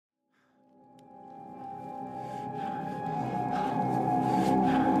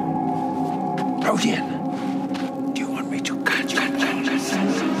Rodian, do you want me to catch you?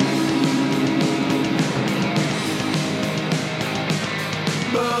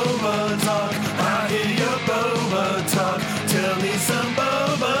 Boba talk, I hear your boba talk. Tell me some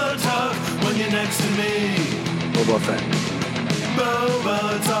boba talk when you're next to me. Boba Fett.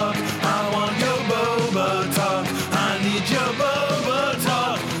 Boba talk, I want your boba talk. I need your boba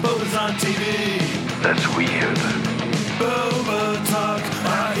talk. Boba's on TV. That's weird. Boba talk,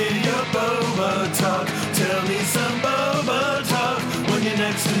 I hear your boba talk. Tell me some boba talk when you're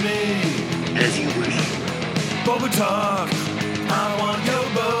next to me. As you wish. Boba talk, I want your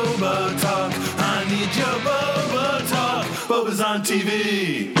boba talk. I need your boba talk. Boba's on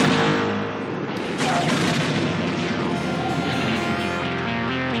TV.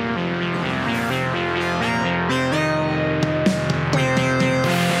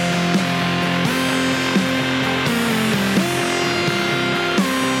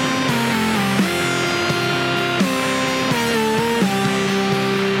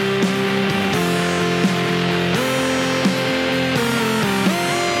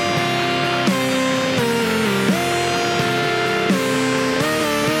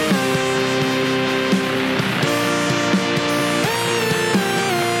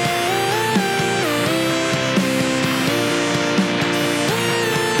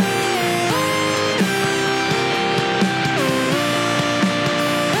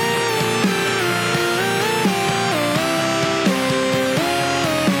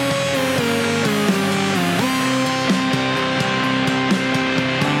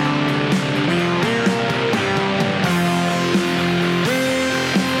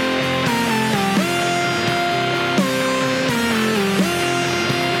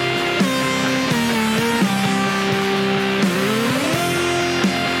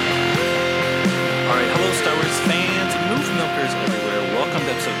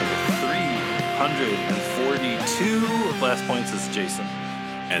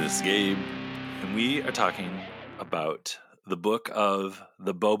 And it's Gabe, and we are talking about the book of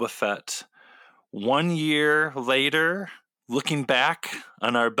the Boba Fett. 1 year later, looking back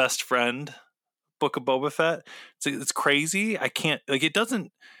on our best friend, Book of Boba Fett, it's crazy. I can't it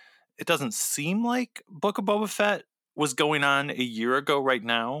doesn't seem like Book of Boba Fett was going on a year ago right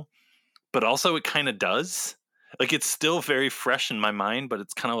now, but also it kind of does. Like, it's still very fresh in my mind, but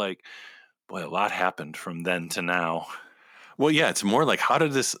it's kind of like, boy, a lot happened from then to now. Well, yeah, it's more like, how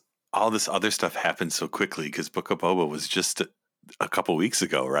did all this other stuff happen so quickly? Because Book of Boba was just a couple weeks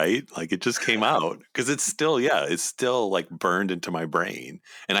ago, right? Like, it just came out. Because it's still like burned into my brain.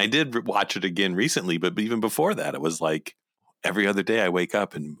 And I did watch it again recently, but even before that, it was like every other day I wake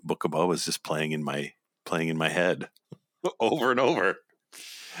up and Book of Boba is just playing in my head over and over.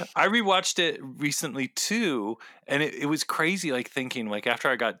 I rewatched it recently too, and it was crazy, like thinking, like, after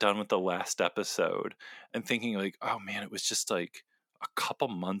I got done with the last episode and thinking, like, oh man, it was just like a couple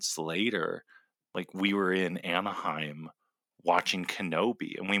months later, like we were in Anaheim watching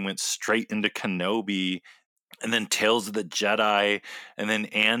Kenobi, and we went straight into Kenobi, and then Tales of the Jedi, and then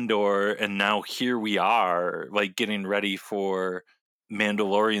Andor, and now here we are, like, getting ready for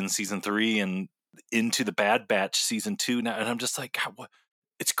Mandalorian season 3 and into the Bad Batch season 2 now, and I'm just like, God, what?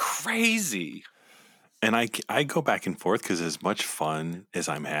 It's crazy. And I go back and forth because as much fun as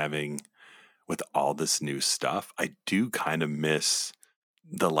I'm having with all this new stuff, I do kind of miss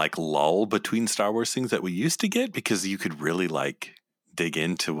the like lull between Star Wars things that we used to get, because you could really like dig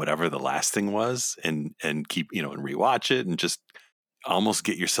into whatever the last thing was and keep, and rewatch it and just almost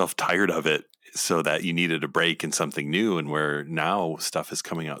get yourself tired of it so that you needed a break and something new. And where now stuff is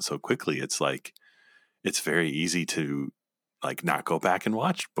coming out so quickly, it's like, it's very easy to like not go back and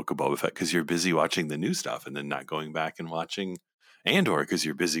watch Book of Boba Fett because you're busy watching the new stuff, and then not going back and watching Andor because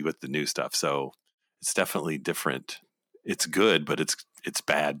you're busy with the new stuff. So it's definitely different. It's good, but it's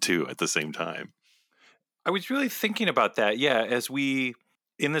bad too at the same time. I was really thinking about that. Yeah.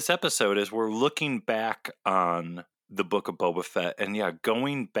 In this episode, as we're looking back on the Book of Boba Fett and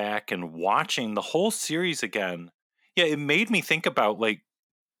going back and watching the whole series again. Yeah. It made me think about, like,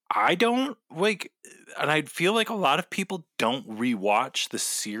 I don't like, and I feel like a lot of people don't rewatch the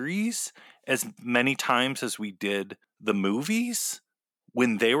series as many times as we did the movies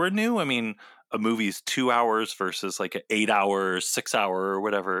when they were new. I mean, a movie is 2 hours versus like an 8 hour, 6 hour or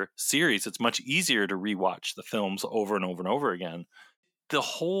whatever series. It's much easier to rewatch the films over and over and over again. The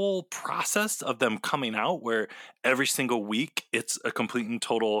whole process of them coming out, where every single week it's a complete and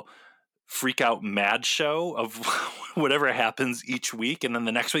total freak out mad show of whatever happens each week, and then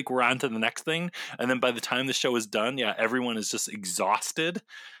the next week we're on to the next thing, and then by the time the show is done, everyone is just exhausted.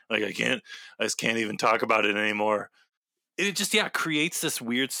 Like, I just can't even talk about it anymore. it just, creates this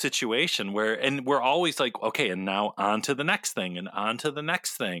weird situation where, and we're always like, okay, and now on to the next thing and on to the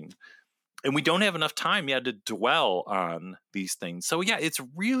next thing. And we don't have enough time to dwell on these things. So yeah, it's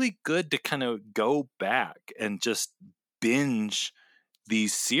really good to kind of go back and just binge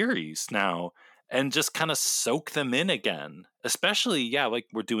these series now and just kind of soak them in again. Especially, like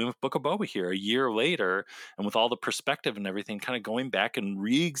we're doing with Book of Boba here a year later, and with all the perspective and everything, kind of going back and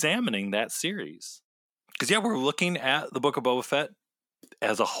re-examining that series. Because we're looking at the Book of Boba Fett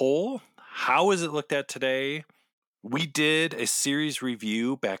as a whole. How is it looked at today? We did a series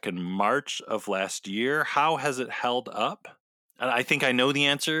review back in March of last year. How has it held up? And I think I know the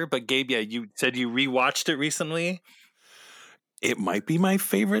answer, but Gabe, you said you rewatched it recently. It might be my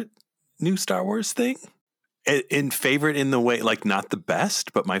favorite new Star Wars thing. In favorite in the way, like not the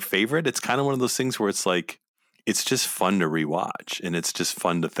best, but my favorite. It's kind of one of those things where it's like, it's just fun to rewatch and it's just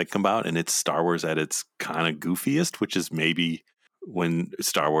fun to think about. And it's Star Wars at its kind of goofiest, which is maybe when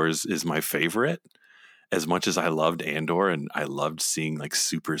Star Wars is my favorite. As much as I loved Andor and I loved seeing like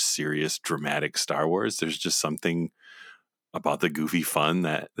super serious, dramatic Star Wars, there's just something about the goofy fun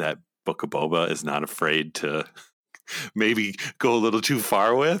that Book of Boba is not afraid to maybe go a little too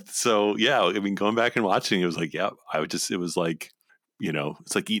far with. So I mean, going back and watching, it was like, it was like,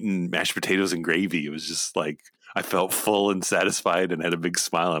 it's like eating mashed potatoes and gravy. It was just like, I felt full and satisfied and had a big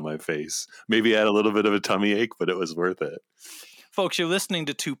smile on my face. Maybe I had a little bit of a tummy ache, but it was worth it. Folks, you're listening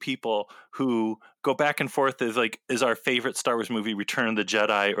to two people who go back and forth is our favorite Star Wars movie Return of the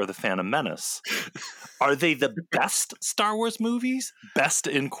Jedi or The Phantom Menace? Are they the best Star Wars movies? Best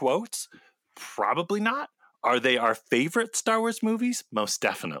in quotes? Probably not. Are they our favorite Star Wars movies? Most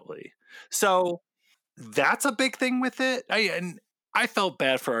definitely. So that's a big thing with it. I felt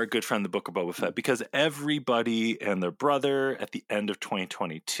bad for our good friend, the Book of Boba Fett, because everybody and their brother at the end of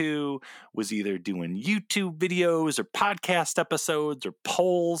 2022 was either doing YouTube videos or podcast episodes or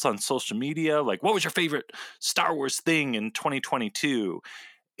polls on social media. Like, what was your favorite Star Wars thing in 2022?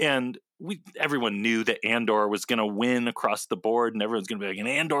 And everyone knew that Andor was going to win across the board, and everyone's going to be like, and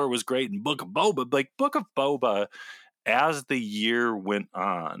Andor was great, and Book of Boba. Like, Book of Boba, as the year went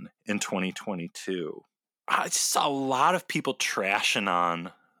on in 2022, I saw a lot of people trashing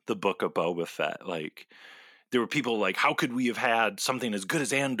on the Book of Boba Fett. Like, there were people like, how could we have had something as good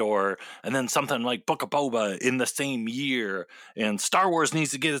as Andor and then something like Book of Boba in the same year? And Star Wars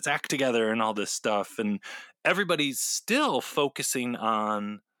needs to get its act together and all this stuff. And everybody's still focusing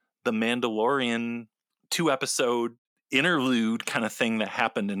on the Mandalorian 2-episode interlude kind of thing that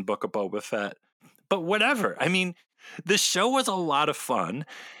happened in Book of Boba Fett. But whatever. I mean, the show was a lot of fun.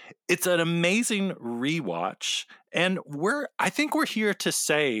 It's an amazing rewatch. And I think we're here to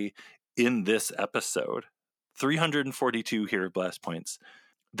say in this episode, 342 here at Blast Points,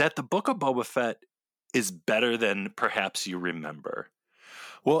 that the Book of Boba Fett is better than perhaps you remember.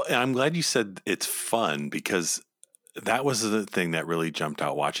 Well, and I'm glad you said it's fun, because that was the thing that really jumped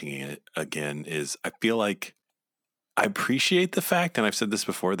out watching it again. Is I feel like I appreciate the fact, and I've said this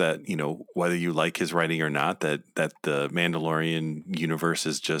before, that, whether you like his writing or not, that the Mandalorian universe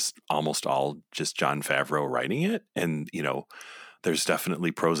is just almost all just Jon Favreau writing it. And, there's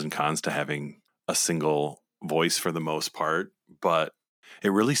definitely pros and cons to having a single voice for the most part, but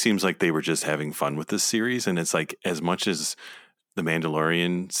it really seems like they were just having fun with this series. And it's like, as much as the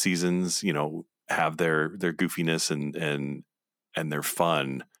Mandalorian seasons, have their goofiness and their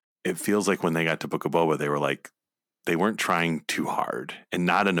fun, it feels like when they got to Book of Boba, they were like, they weren't trying too hard, and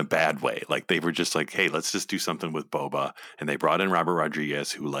not in a bad way. Like, they were just like, hey, let's just do something with Boba. And they brought in Robert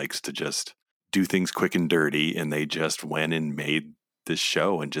Rodriguez, who likes to just do things quick and dirty. And they just went and made this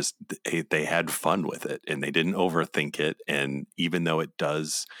show, and just, they had fun with it, and they didn't overthink it. And even though it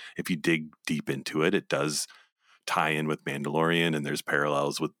does, if you dig deep into it, it does tie in with Mandalorian, and there's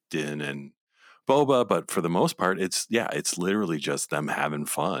parallels with Din and Boba. But for the most part, it's literally just them having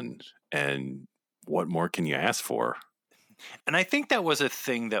fun. And what more can you ask for? And I think that was a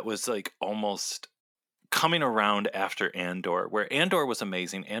thing that was like almost coming around after Andor, where Andor was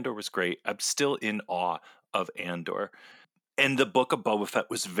amazing. Andor was great. I'm still in awe of Andor. And the Book of Boba Fett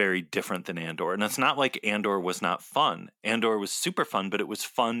was very different than Andor. And it's not like Andor was not fun. Andor was super fun, but it was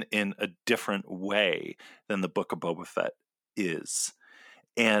fun in a different way than the Book of Boba Fett is.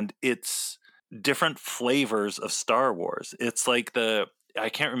 And it's different flavors of Star Wars. It's like I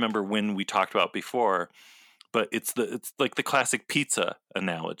can't remember when we talked about before, but it's like the classic pizza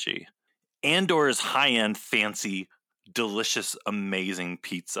analogy. Andor is high-end, fancy, delicious, amazing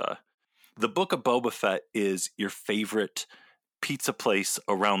pizza. The Book of Boba Fett is your favorite pizza place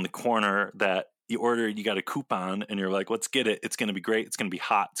around the corner that you order, you got a coupon, and you're like, let's get it. It's going to be great. It's going to be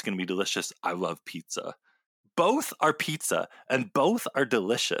hot. It's going to be delicious. I love pizza. both are pizza and both are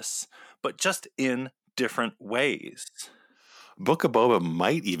delicious, but just in different ways. Book of Boba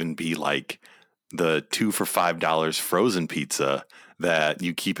might even be like the 2 for $5 frozen pizza that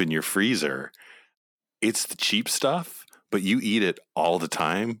you keep in your freezer. It's the cheap stuff, but you eat it all the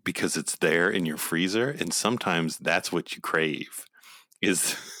time because it's there in your freezer. And sometimes that's what you crave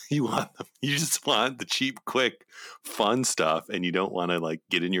is you just want the cheap, quick, fun stuff. And you don't want to like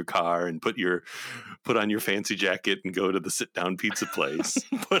get in your car and put on your fancy jacket and go to the sit down pizza place.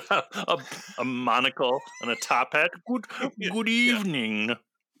 Put a monocle and a top hat. Good evening.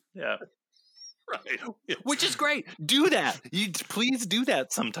 Yeah. Right. Which is great. Do that. Please do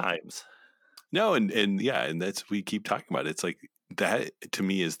that sometimes. No, and that's we keep talking about it. It's like that to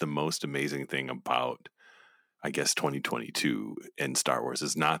me is the most amazing thing about, I guess, 2022 and Star Wars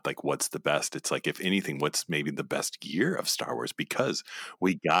is not like what's the best. It's like, if anything, what's maybe the best year of Star Wars, because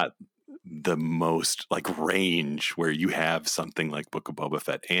we got the most like range where you have something like Book of Boba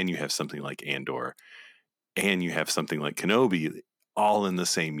Fett and you have something like Andor and you have something like Kenobi all in the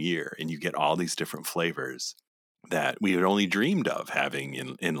same year, and you get all these different flavors that we had only dreamed of having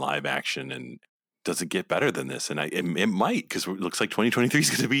in live action. And does it get better than this? And it might, because it looks like 2023 is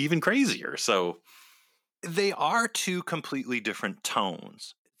going to be even crazier. So they are two completely different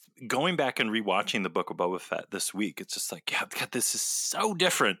tones. Going back and rewatching the Book of Boba Fett this week, it's just like, yeah, God, this is so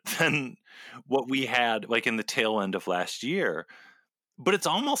different than what we had like in the tail end of last year. But it's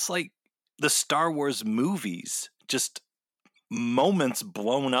almost like the Star Wars movies, just moments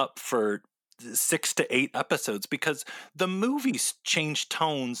blown up for 6 to 8 episodes, because the movies change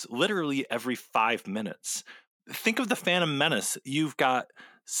tones literally every 5 minutes. Think of the Phantom Menace. You've got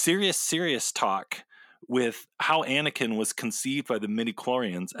serious talk with how Anakin was conceived by the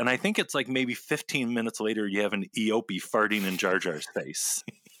midichlorians, and I think it's like maybe 15 minutes later you have an Eopie farting in Jar Jar's face.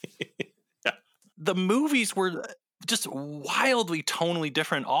 Yeah. The movies were just wildly tonally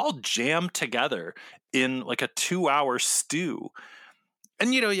different, all jammed together in like a 2-hour stew.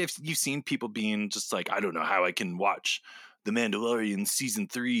 And, you know, you've seen people being just like, I don't know how I can watch The Mandalorian season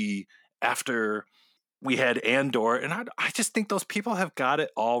 3 after we had Andor. And I just think those people have got it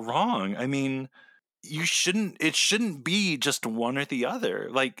all wrong. I mean, it shouldn't be just one or the other.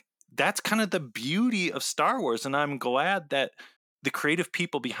 Like, that's kind of the beauty of Star Wars. And I'm glad that the creative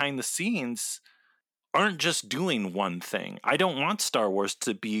people behind the scenes aren't just doing one thing. I don't want Star Wars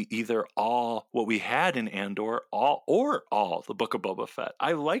to be either all what we had in Andor, all the Book of Boba Fett.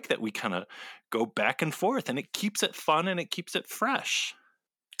 I like that we kind of go back and forth, and it keeps it fun and it keeps it fresh.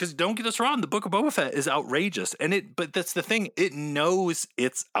 Because don't get us wrong, the Book of Boba Fett is outrageous, but that's the thing. It knows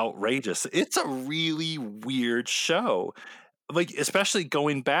it's outrageous. It's a really weird show. Like, especially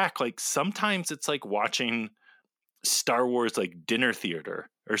going back, like sometimes it's like watching Star Wars like dinner theater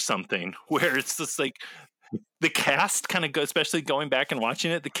or something, where it's just like the cast kind of especially going back and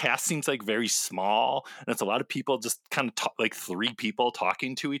watching it, the cast seems like very small, and it's a lot of people just kind of like 3 people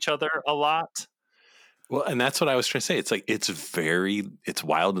talking to each other a lot. Well, and that's what I was trying to say. It's like it's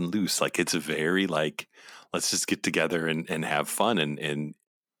wild and loose. Like it's very like, let's just get together and have fun. And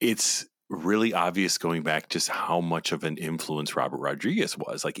it's really obvious going back just how much of an influence Robert Rodriguez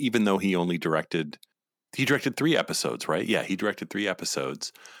was. Like, even though he directed 3 episodes, right? Yeah, he directed 3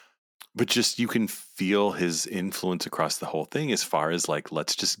 episodes. But just you can feel his influence across the whole thing, as far as like,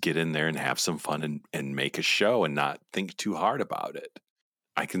 let's just get in there and have some fun and make a show and not think too hard about it.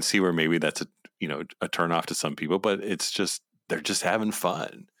 I can see where maybe that's a turnoff to some people, but it's just, they're just having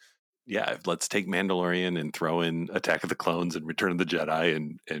fun. Yeah, let's take Mandalorian and throw in Attack of the Clones and Return of the Jedi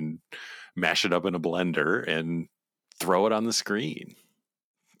and mash it up in a blender and throw it on the screen.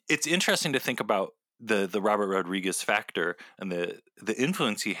 It's interesting to think about the Robert Rodriguez factor and the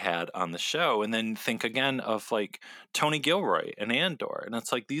influence he had on the show, and then think again of like Tony Gilroy and Andor. And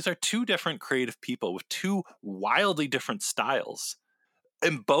it's like, these are 2 different creative people with 2 wildly different styles,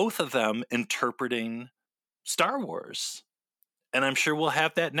 and both of them interpreting Star Wars. And I'm sure we'll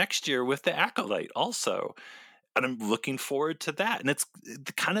have that next year with The Acolyte also. And I'm looking forward to that. And it's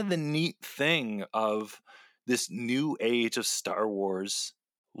kind of the neat thing of this new age of Star Wars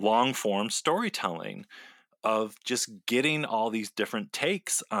long form storytelling, of just getting all these different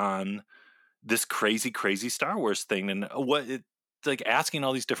takes on this crazy Star Wars thing. And like asking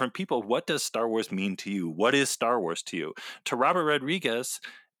all these different people, what does Star Wars mean to you? What is Star Wars to you? To Robert Rodriguez,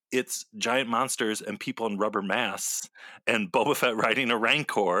 it's giant monsters and people in rubber masks and Boba Fett riding a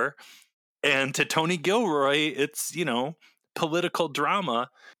Rancor. And to Tony Gilroy, it's, political drama.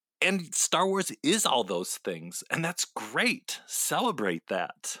 And Star Wars is all those things. And that's great. Celebrate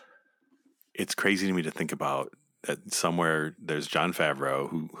that. It's crazy to me to think about that somewhere there's Jon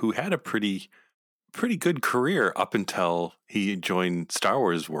Favreau, who had a pretty pretty good career up until he joined Star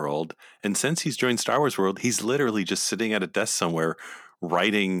Wars World. And since he's joined Star Wars World, he's literally just sitting at a desk somewhere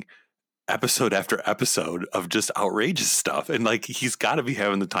writing episode after episode of just outrageous stuff. And like, he's got to be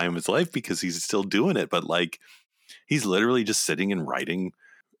having the time of his life because he's still doing it. But like, he's literally just sitting and writing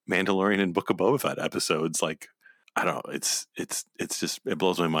Mandalorian and Book of Boba Fett episodes. Like, I don't know. It's just, it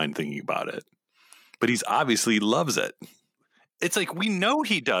blows my mind thinking about it. But he's obviously loves it. It's like, we know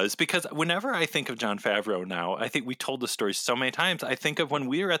he does, because whenever I think of Jon Favreau now, I think we told the story so many times. I think of when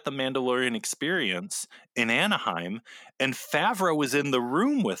we were at the Mandalorian Experience in Anaheim and Favreau was in the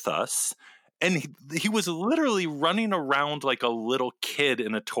room with us, and he was literally running around like a little kid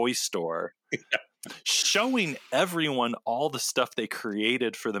in a toy store, showing everyone all the stuff they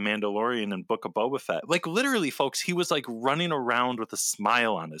created for the Mandalorian and Book of Boba Fett. Like, literally, folks, he was like running around with a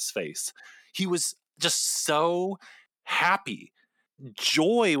smile on his face. He was just so happy.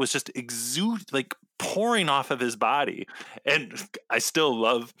 Joy was just like pouring off of his body. And I still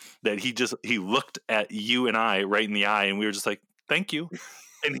love that he looked at you and I right in the eye, and we were just like, thank you.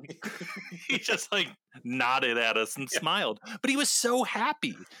 And he just like nodded at us and smiled. But he was so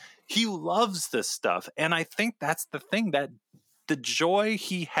happy. He loves this stuff. And I think that's the thing, that the joy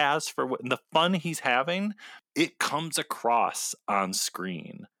he has for the fun he's having, it comes across on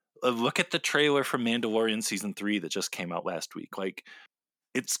screen. Look at the trailer for Mandalorian Season 3 that just came out last week. Like,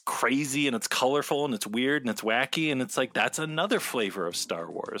 it's crazy and it's colorful and it's weird and it's wacky, and it's like, that's another flavor of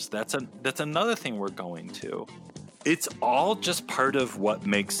Star Wars. That's another thing we're going to. It's all just part of what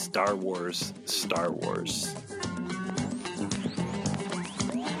makes Star Wars Star Wars.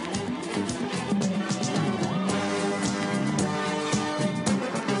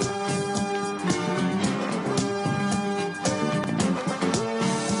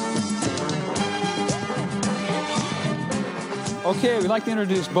 Okay, we'd like to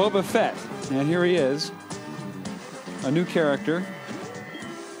introduce Boba Fett, and here he is, a new character.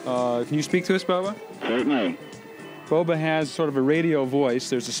 Can you speak to us, Boba? Certainly. Boba has sort of a radio voice.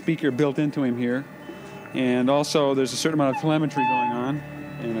 There's a speaker built into him here, and also there's a certain amount of telemetry going on,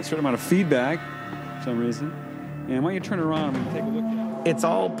 and a certain amount of feedback for some reason. And why don't you turn it around and take a look at it? It's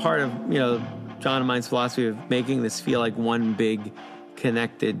all part of, John and mine's philosophy of making this feel like one big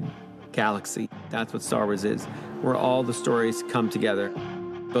connected galaxy. That's what Star Wars is, where all the stories come together.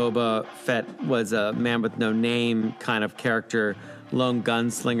 Boba Fett was a man with no name kind of character, lone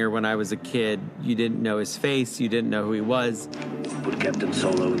gunslinger when I was a kid. You didn't know his face, you didn't know who he was. Put Captain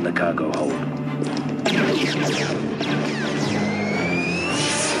Solo in the cargo hold.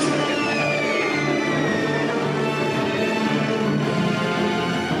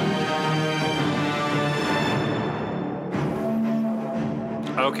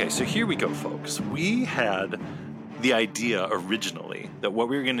 Okay, so here we go, folks. We had the idea originally that what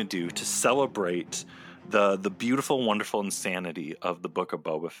we were going to do to celebrate the beautiful, wonderful insanity of the Book of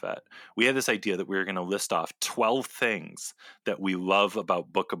Boba Fett, we had this idea that we were going to list off 12 things that we love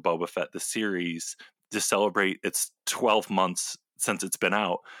about Book of Boba Fett, the series, to celebrate its 12 months since it's been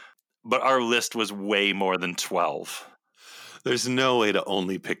out. But our list was way more than 12. There's no way to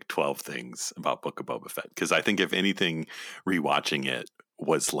only pick 12 things about Book of Boba Fett, because I think if anything, rewatching it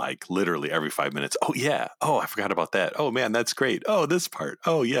was like literally every 5 minutes. Oh yeah. Oh, I forgot about that. Oh man, that's great. Oh, this part.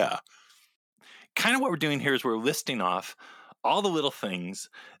 Oh yeah. Kind of what we're doing here is we're listing off all the little things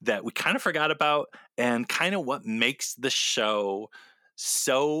that we kind of forgot about, and kind of what makes the show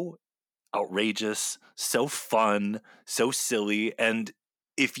so outrageous, so fun, so silly. And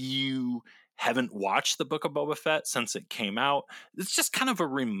if you haven't watched the Book of Boba Fett since it came out, it's just kind of a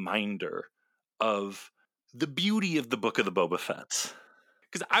reminder of the beauty of the Book of the Boba Fett.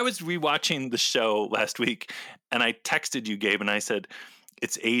 Because I was rewatching the show last week, and I texted you, Gabe, and I said,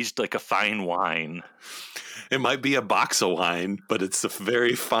 it's aged like a fine wine. It might be a box of wine, but it's a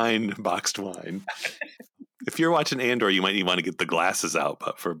very fine boxed wine. If you're watching Andor, you might even want to get the glasses out,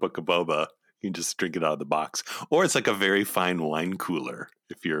 but for Book of Boba, you can just drink it out of the box. Or it's like a very fine wine cooler,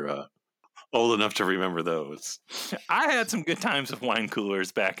 if you're old enough to remember those. I had some good times with wine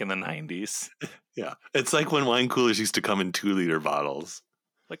coolers back in the 90s. Yeah. It's like when wine coolers used to come in 2-liter bottles.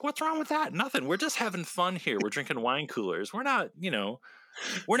 Like, what's wrong with that? Nothing. We're just having fun here. We're drinking wine coolers. We're not,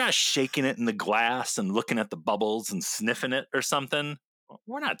 we're not shaking it in the glass and looking at the bubbles and sniffing it or something.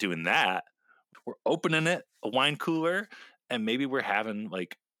 We're not doing that. We're opening it, a wine cooler, and maybe we're having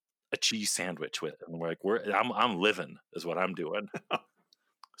like a cheese sandwich with it. And we're like, I'm living is what I'm doing.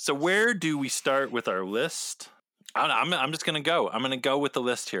 So where do we start with our list? I'm just going to go. I'm going to go with the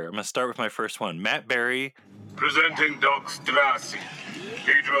list here. I'm going to start with my first one. Matt Berry. Presenting Doc Strassi,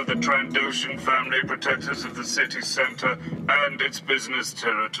 leader of the Trandoshan family protectors of the city center and its business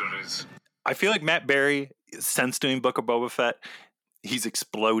territories. I feel like Matt Berry, since doing Book of Boba Fett, he's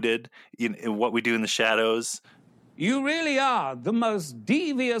exploded in What We Do in the Shadows. You really are the most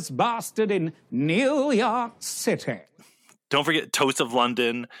devious bastard in New York City. Don't forget Toast of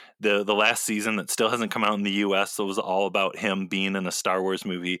London, the last season that still hasn't come out in the U.S. So it was all about him being in a Star Wars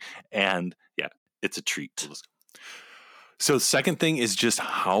movie. And yeah, it's a treat. So the second thing is just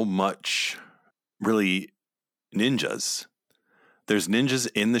how much really ninjas. There's ninjas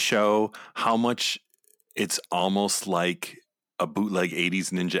in the show, how much it's almost like a bootleg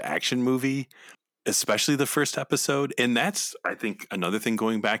 80s ninja action movie, especially the first episode. And that's, I think, another thing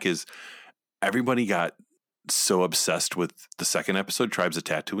going back is everybody got so obsessed with the second episode, Tribes of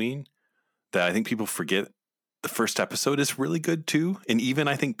Tatooine, that I think people forget the first episode is really good too. And even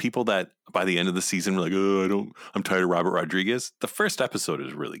I think people that by the end of the season were like, oh, I'm tired of Robert Rodriguez. The first episode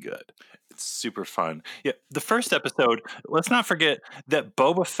is really good. It's super fun. Yeah, the first episode, let's not forget that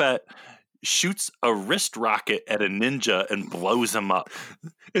Boba Fett shoots a wrist rocket at a ninja and blows him up.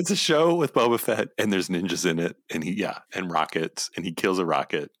 It's a show with Boba Fett and there's ninjas in it and rockets, and he kills a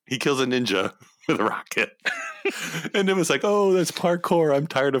rocket. He kills a ninja with a rocket. And it was like, oh, that's parkour. I'm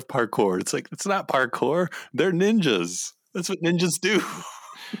tired of parkour. It's like, it's not parkour. They're ninjas. That's what ninjas do.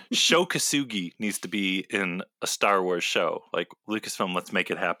 Sho Kosugi needs to be in a Star Wars show. Like Lucasfilm, let's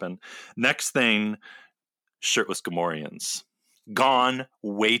make it happen. Next thing, shirtless Gamorreans. Gone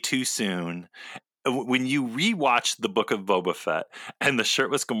way too soon. When you rewatch the Book of Boba Fett and the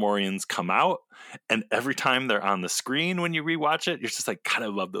shirtless Gamorreans come out, and every time they're on the screen when you rewatch it, you're just like, God, I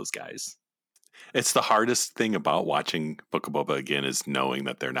love those guys. It's the hardest thing about watching Book of Boba again is knowing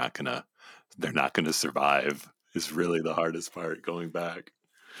that they're not gonna survive. Is really the hardest part going back.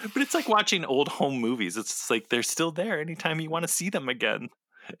 But it's like watching old home movies. It's just like they're still there anytime you want to see them again.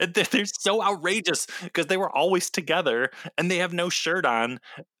 And they're so outrageous because they were always together and they have no shirt on.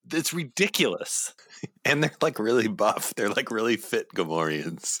 It's ridiculous. And they're like really buff. They're like really fit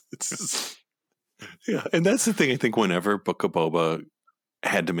Gamorreans. It's just, yeah. And that's the thing. I think whenever Book of Boba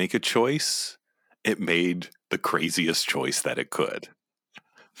had to make a choice, it made the craziest choice that it could.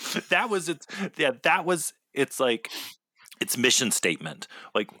 That was its. Yeah, that was its like its mission statement.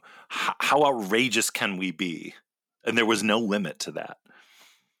 Like, how outrageous can we be? And there was no limit to that.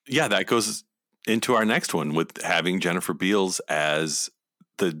 Yeah, that goes into our next one with having Jennifer Beals as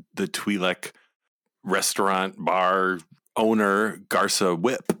the Twi'lek restaurant bar owner, Garsa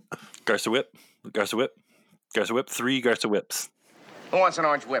Whip. Garsa Whip. 3 Garsa Whips. Who wants an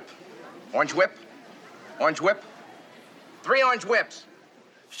orange whip? Orange whip? Orange whip? 3 orange whips.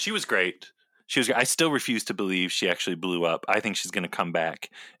 She was great. I still refuse to believe she actually blew up. I think she's going to come back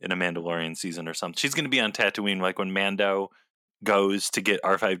in a Mandalorian season or something. She's going to be on Tatooine, like when Mando goes to get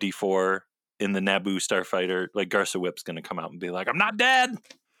R5-D4 in the Naboo starfighter. Like Garsa Whip's going to come out and be like, I'm not dead.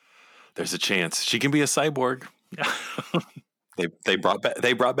 There's a chance she can be a cyborg. They brought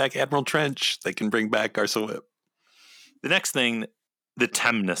back Admiral Trench. They can bring back Garsa Whip. The next thing, the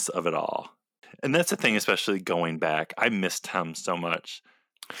Temness of it all. And that's the thing, especially going back. I miss Tem so much.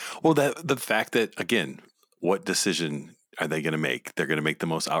 Well, the fact that, again, what decision are they going to make? They're going to make the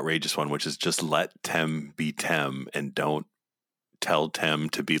most outrageous one, which is just let Tem be Tem and don't tell Tem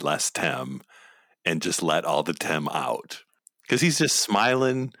to be less Tem, and just let all the Tem out. Because he's just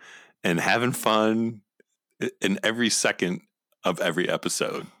smiling and having fun in every second of every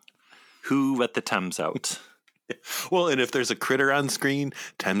episode. Who let the Tems out? Well, and if there's a critter on screen,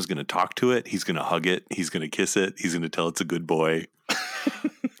 Tem's going to talk to it. He's going to hug it. He's going to kiss it. He's going to tell it's a good boy.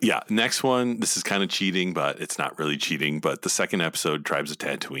 Yeah, next one. This is kind of cheating, but it's not really cheating. But the second episode, Tribes of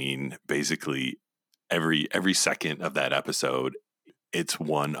Tatooine, basically every second of that episode, it's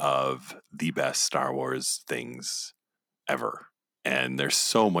one of the best Star Wars things ever. And there's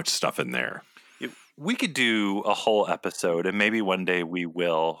so much stuff in there. We could do a whole episode, and maybe one day we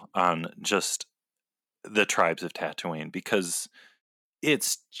will, on just the Tribes of Tatooine, because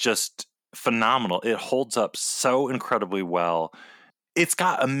it's just phenomenal. It holds up so incredibly well. It's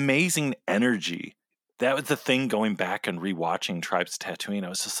got amazing energy. That was the thing going back and rewatching Tribes of Tatooine. I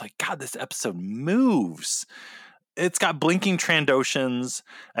was just like, God, this episode moves. It's got blinking Trandoshans,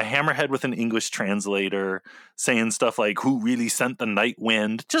 a hammerhead with an English translator saying stuff like, who really sent the night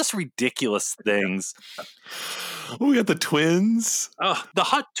wind? Just ridiculous things. We got the twins. Oh, the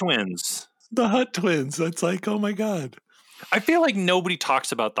Hutt twins. The Hutt twins. That's like, oh my God. I feel like nobody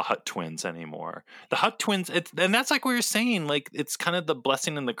talks about the Hutt twins anymore. The Hutt twins, and that's like we were saying, like it's kind of the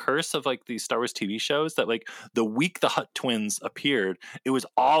blessing and the curse of like these Star Wars TV shows that like the week the Hutt twins appeared, it was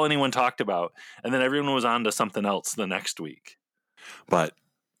all anyone talked about, and then everyone was on to something else the next week. But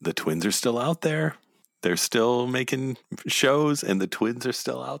the twins are still out there. they're still making shows and the twins are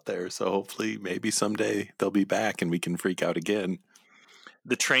still out there. So hopefully maybe someday they'll be back and we can freak out again.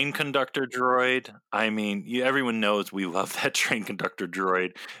 The train conductor droid. I mean, everyone knows we love that train conductor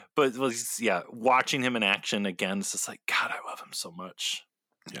droid. But watching him in action again, it's just like, God, I love him so much.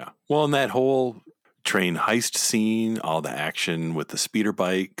 Yeah. Well, and that whole train heist scene, all the action with the speeder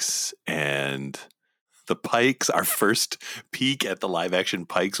bikes and the Pikes, our first peek at the live action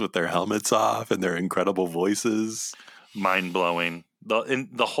Pikes with their helmets off and their incredible voices. Mind blowing.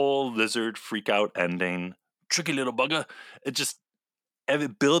 The whole lizard freak out ending. Tricky little bugger. It just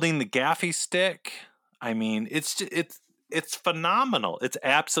building the gaffy stick. I mean, it's phenomenal. It's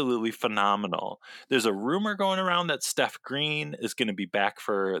absolutely phenomenal. There's a rumor going around that Steph Green is going to be back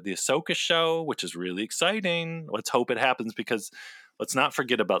for the Ahsoka show, which is really exciting. Let's hope it happens, because let's not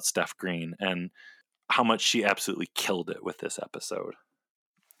forget about Steph Green and how much she absolutely killed it with this episode.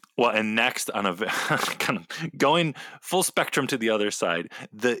 Well, and next, on a kind of going full spectrum to the other side,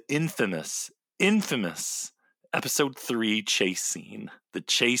 the infamous episode 3 chase scene, the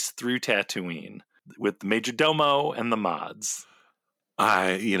chase through Tatooine with the Major Domo and the mods.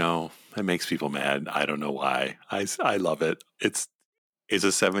 It makes people mad. I don't know why. I love it. It's a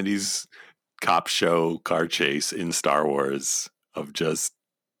 70s cop show car chase in Star Wars of just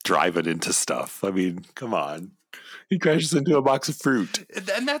driving into stuff. I mean, come on. He crashes into a box of fruit.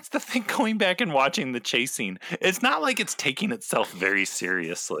 And that's the thing, going back and watching the chase scene. It's not like it's taking itself very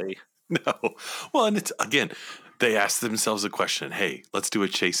seriously. No. Well, and it's, again, they ask themselves a question. Hey, let's do a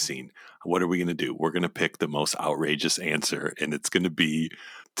chase scene. What are we going to do? We're going to pick the most outrageous answer, and it's going to be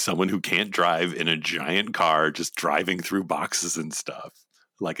someone who can't drive in a giant car just driving through boxes and stuff,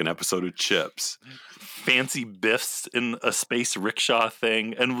 like an episode of Chips. Fancy Biffs in a space rickshaw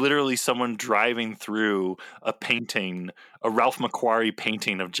thing, and literally someone driving through a painting, a Ralph McQuarrie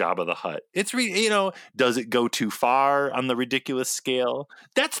painting of Jabba the Hutt. It's does it go too far on the ridiculous scale?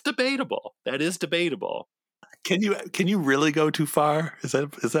 That's debatable. That is debatable. Can you really go too far? Is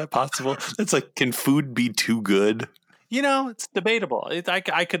that possible? It's like, can food be too good? It's debatable.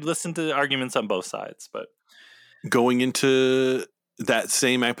 I could listen to arguments on both sides, but going into that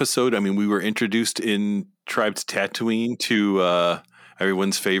same episode, I mean, we were introduced in Tribes Tatooine to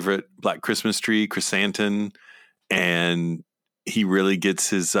everyone's favorite Black Christmas tree, Chrysanthemum, and he really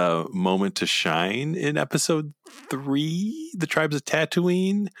gets his moment to shine in episode 3, the Tribes of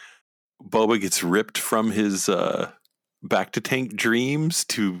Tatooine. Boba gets ripped from his back to tank dreams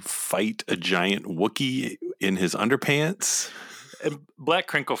to fight a giant Wookiee in his underpants. And Black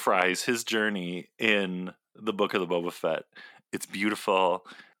Crinkle Fries, his journey in the Book of the Boba Fett. It's beautiful.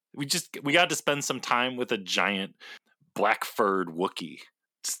 We got to spend some time with a giant black furred Wookiee.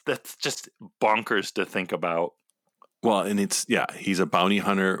 That's just bonkers to think about. Well, and he's a bounty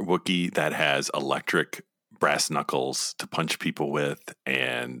hunter Wookiee that has electric brass knuckles to punch people with.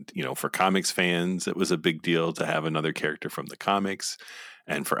 And, for comics fans, it was a big deal to have another character from the comics.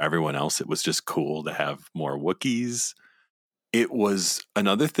 And for everyone else, it was just cool to have more Wookiees. It was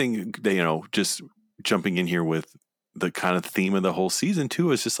another thing, just jumping in here with the kind of theme of the whole season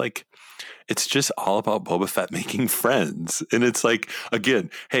too, is just like, it's just all about Boba Fett making friends. And it's like, again,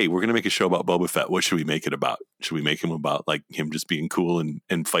 hey, we're going to make a show about Boba Fett. What should we make it about? Should we make him about like him just being cool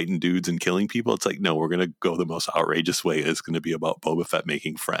and fighting dudes and killing people? It's like, no, we're going to go the most outrageous way. It's going to be about Boba Fett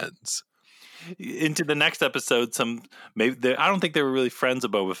making friends. Into the next episode, I don't think they were really friends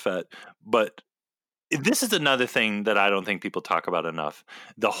of Boba Fett, but this is another thing that I don't think people talk about enough.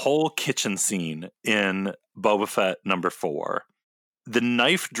 The whole kitchen scene in Boba Fett number 4. The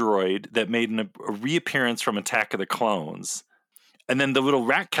knife droid that made a reappearance from Attack of the Clones. And then the little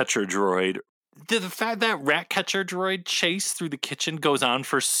rat catcher droid. The fact that rat catcher droid chase through the kitchen goes on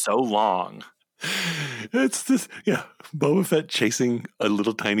for so long. It's this, Boba Fett chasing a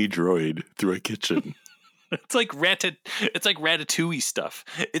little tiny droid through a kitchen. It's like Ratatouille stuff.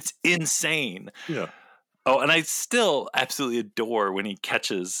 It's insane. Yeah. Oh, and I still absolutely adore when he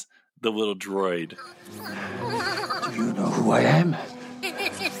catches the little droid. Do you know who I am?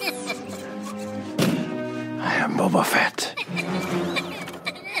 I am Boba Fett.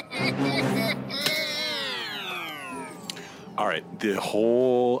 All right, the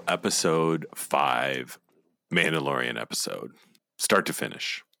whole episode 5 Mandalorian episode, start to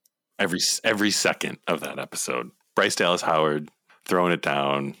finish, every second of that episode, Bryce Dallas Howard throwing it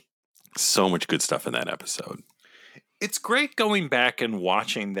down. So much good stuff in that episode. It's great going back and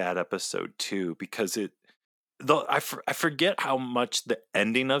watching that episode too, because I forget how much the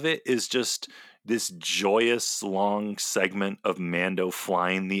ending of it is just this joyous long segment of Mando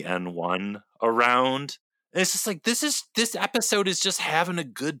flying the N1 around. And it's just like, this episode is just having a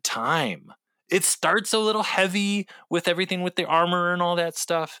good time. It starts a little heavy with everything with the armor and all that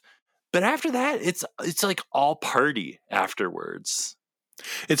stuff. But after that, it's like all party afterwards.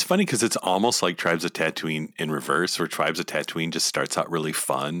 It's funny because it's almost like Tribes of Tatooine in reverse, where Tribes of Tatooine just starts out really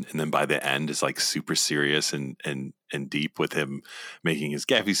fun, and then by the end is like super serious and deep with him making his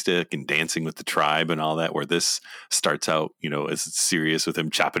gaffy stick and dancing with the tribe and all that. Where this starts out, as serious with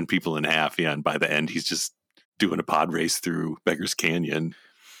him chopping people in half, and by the end he's just doing a pod race through Beggar's Canyon.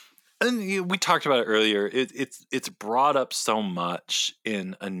 And we talked about it earlier. It's brought up so much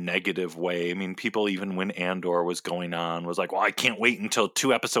in a negative way. I mean, people, even when Andor was going on, was like, well, I can't wait until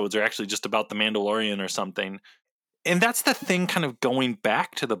 2 episodes are actually just about the Mandalorian or something. And that's the thing, kind of going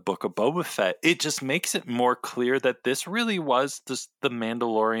back to the Book of Boba Fett. It just makes it more clear that this really was just the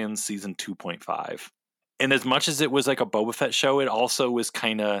Mandalorian season 2.5. And as much as it was like a Boba Fett show, it also was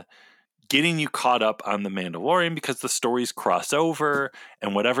kind of getting you caught up on the Mandalorian because the stories cross over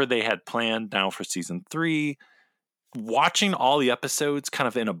and whatever they had planned now for season 3. Watching all the episodes kind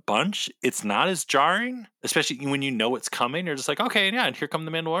of in a bunch, it's not as jarring, especially when you know it's coming. You're just like, okay, yeah, and here come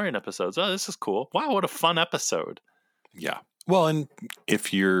the Mandalorian episodes. Oh, this is cool. Wow, what a fun episode. Yeah. Well, and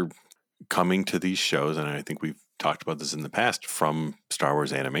if you're coming to these shows, and I think we've talked about this in the past, from Star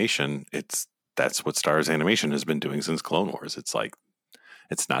Wars animation, that's what Star Wars animation has been doing since Clone Wars. It's like,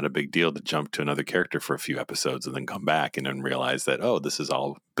 it's not a big deal to jump to another character for a few episodes and then come back and then realize that, oh, this is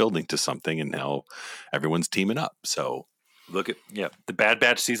all building to something and now everyone's teaming up. So look at, the Bad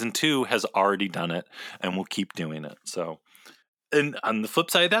Batch season 2 has already done it and will keep doing it. So, and on the flip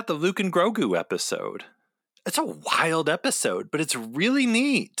side of that, the Luke and Grogu episode, it's a wild episode, but it's really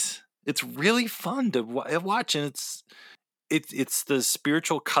neat. It's really fun to watch. And it's the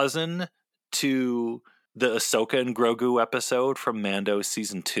spiritual cousin to the Ahsoka and Grogu episode from Mando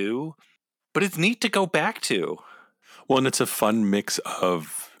season 2, but it's neat to go back to. Well, and it's a fun mix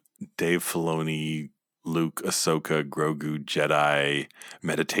of Dave Filoni, Luke, Ahsoka, Grogu, Jedi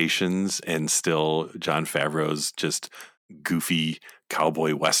meditations, and still Jon Favreau's just goofy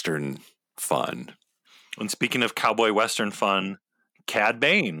cowboy western fun. And speaking of cowboy western fun, Cad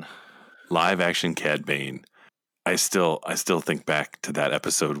Bane, live action Cad Bane. I still think back to that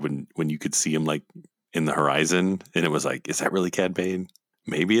episode when you could see him like in the horizon, and it was like, is that really Cad Bane?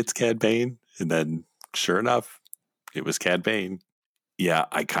 Maybe it's Cad Bane. And then sure enough, it was Cad Bane. Yeah,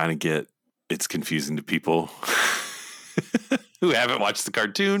 I kind of get it's confusing to people who haven't watched the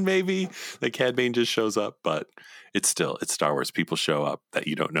cartoon, maybe that Cad Bane just shows up, but it's Star Wars. People show up that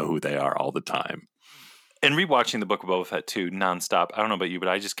you don't know who they are all the time. And rewatching the Book of Boba Fett too, nonstop. I don't know about you, but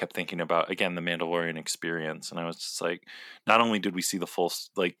I just kept thinking about, again, the Mandalorian experience. And I was just like, not only did we see the full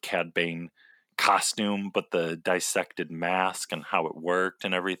like Cad Bane costume, but the dissected mask and how it worked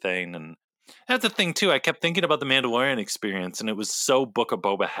and everything. And that's the thing too. I kept thinking about the Mandalorian experience, and it was so Book of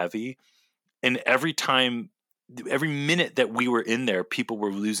Boba heavy. And every minute that we were in there, people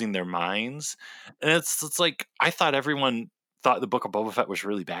were losing their minds. And it's like, I thought everyone thought the Book of Boba Fett was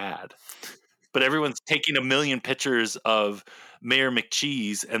really bad, but everyone's taking a million pictures of Mayor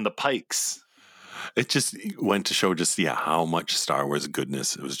McCheese and the Pikes. It just went to show how much Star Wars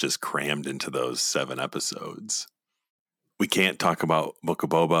goodness was just crammed into those 7 episodes. We can't talk about Book of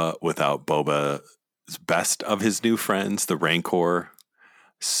Boba without Boba's best of his new friends, the Rancor.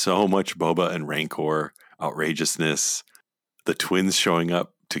 So much Boba and Rancor outrageousness. The twins showing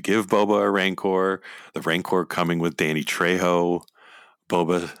up to give Boba a Rancor. The Rancor coming with Danny Trejo.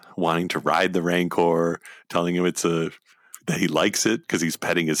 Boba wanting to ride the Rancor, telling him that he likes it because he's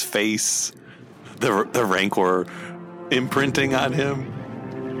petting his face. The Rancor imprinting on him.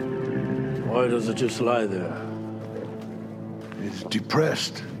 Why does it just lie there? It's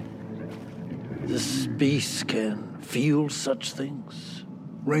depressed. This beast can feel such things.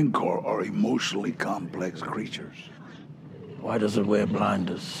 Rancor are emotionally complex creatures. Why does it wear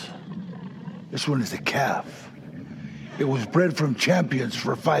blinders? This one is a calf. It was bred from champions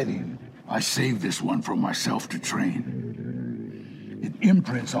for fighting. I saved this one for myself to train. It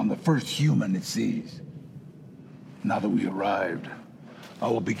imprints on the first human it sees. Now that we arrived, I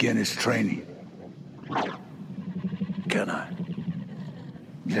will begin its training. Can I?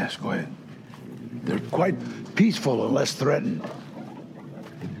 Yes, go ahead. They're quite peaceful and less threatened.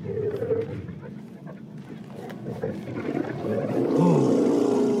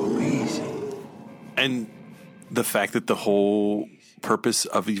 Oh, easy. And the fact that the whole purpose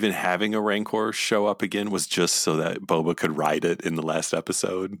of even having a Rancor show up again was just so that Boba could ride it in the last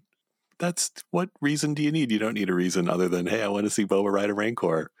episode. That's what reason do you need? You don't need a reason other than, hey, I want to see Boba ride a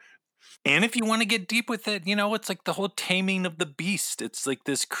Rancor. And if you want to get deep with it, it's like the whole taming of the beast. It's like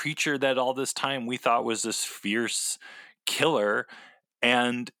this creature that all this time we thought was this fierce killer.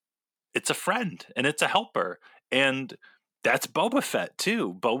 And it's a friend and it's a helper. And that's Boba Fett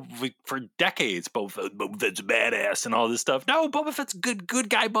too. For decades, Boba Fett's badass and all this stuff. No, Boba Fett's good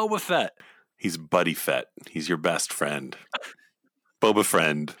guy Boba Fett. He's Buddy Fett. He's your best friend. Boba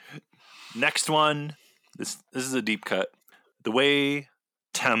friend. Next one. This is a deep cut. The way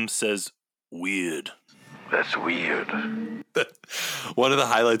Tem says weird. That's weird. One of the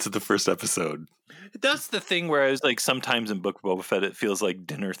highlights of the first episode. That's the thing where I was like, sometimes in Book of Boba Fett, it feels like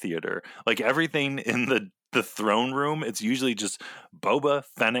dinner theater. Like everything in the throne room, it's usually just Boba,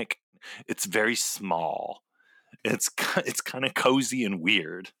 Fennec. It's very small. It's kind of cozy and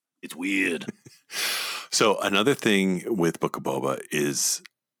weird. It's weird. So another thing with Book of Boba is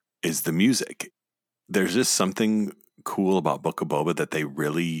the music. There's just something cool about Book of Boba that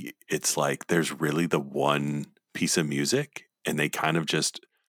it's like there's really the one piece of music, and they kind of just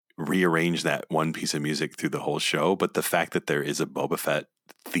rearrange that one piece of music through the whole show. But the fact that there is a Boba Fett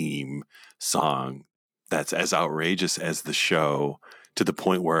theme song that's as outrageous as the show, to the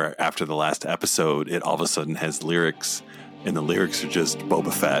point where after the last episode, it all of a sudden has lyrics, and the lyrics are just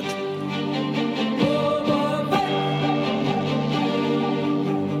Boba Fett.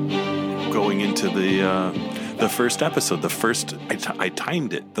 Going into the first episode, I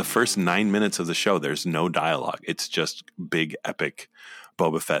timed it. The first 9 minutes of the show, there's no dialogue. It's just big epic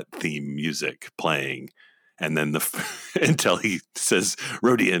Boba Fett theme music playing, and then until he says,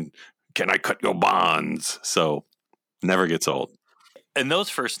 "Rodian, can I cut your bonds?" So never gets old. And those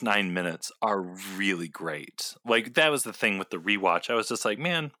first 9 minutes are really great. Like, that was the thing with the rewatch. I was just like,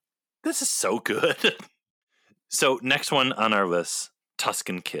 man, this is so good. So next one on our list,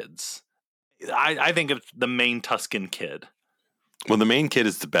 Tusken Kids. I think of the main Tusken Kid. Well, the main kid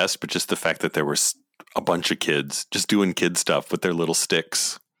is the best, but just the fact that there were a bunch of kids just doing kid stuff with their little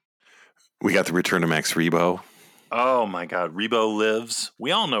sticks. We got the return of Max Rebo. Oh my God, Rebo lives.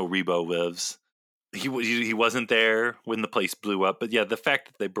 We all know Rebo lives. He wasn't there when the place blew up, but yeah, the fact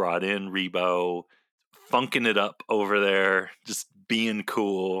that they brought in Rebo, funking it up over there, just being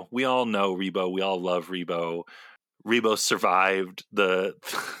cool. We all know Rebo. We all love Rebo. Rebo survived the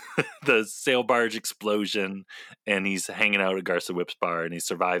the sail barge explosion, and he's hanging out at Garza Whip's bar, and he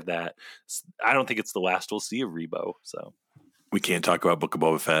survived that. I don't think it's the last we'll see of Rebo. So we can't talk about Book of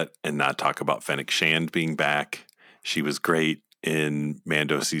Boba Fett and not talk about Fennec Shand being back. She was great in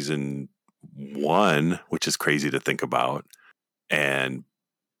Mando season 1, which is crazy to think about, and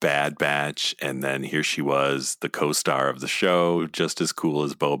Bad Batch, and then here she was, the co-star of the show, just as cool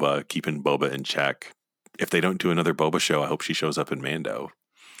as Boba, keeping Boba in check. If they don't do another Boba show, I hope she shows up in Mando.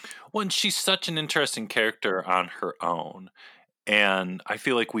 Well, and she's such an interesting character on her own. And I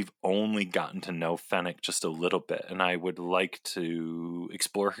feel like we've only gotten to know Fennec just a little bit. And I would like to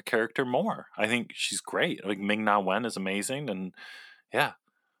explore her character more. I think she's great. Like, Ming-Na Wen is amazing. And yeah,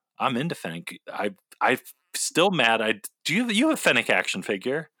 I'm into Fennec. I'm still mad. You have a Fennec action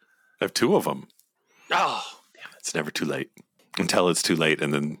figure? I have 2 of them. Oh, damn it. It's never too late. Until it's too late,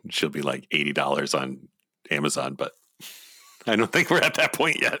 and then she'll be like $80 on Amazon, but I don't think we're at that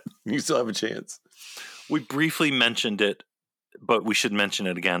point yet. You still have a chance. We briefly mentioned it, but we should mention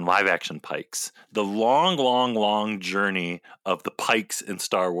it again. Live action Pikes. The long journey of the Pikes in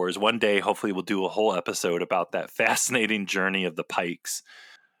Star Wars. One day, hopefully, we'll do a whole episode about that fascinating journey of the Pikes.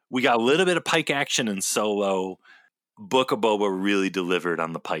 We got a little bit of Pike action in Solo. Book of Boba really delivered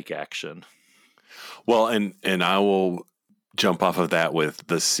on the Pike action. Well, and I will jump off of that with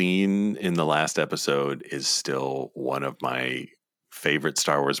the scene in the last episode is still one of my favorite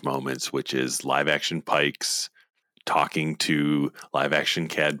Star Wars moments, which is live action Pikes talking to live action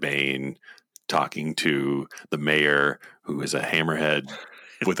Cad Bane, talking to the mayor, who is a hammerhead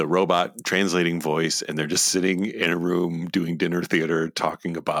with a robot translating voice. And they're just sitting in a room doing dinner theater,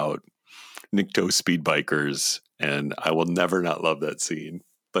 talking about Nikto speed bikers. And I will never not love that scene.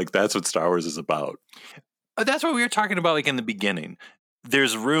 Like, that's what Star Wars is about. That's what we were talking about, like, in the beginning.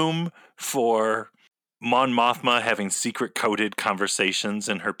 There's room for Mon Mothma having secret coded conversations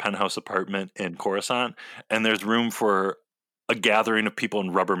in her penthouse apartment in Coruscant, and there's room for a gathering of people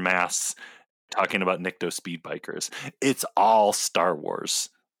in rubber masks talking about Nikto speed bikers. It's all Star Wars.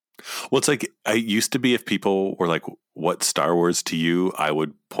 Well, it's like, I used to be, if people were like, what Star Wars to you? I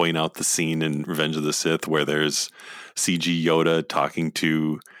would point out the scene in Revenge of the Sith where there's CG Yoda talking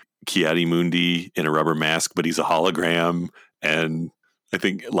to Ki-Adi-Mundi in a rubber mask, but he's a hologram. And I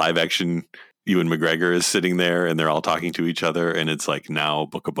think live action Ewan McGregor is sitting there and they're all talking to each other. And it's like, now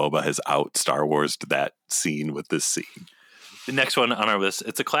Book of Boba has out Star Wars'd that scene with this scene. The next one on our list,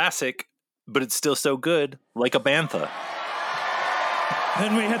 it's a classic, but it's still so good, like a Bantha.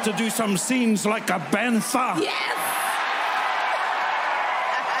 Then we had to do some scenes like a Bantha. Yes!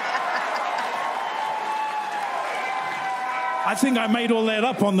 I think I made all that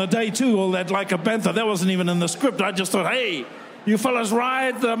up on the day, too, all that like a bantha. That wasn't even in the script. I just thought, hey, you fellas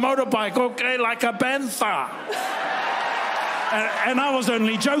ride the motorbike, okay, like a bantha. And I was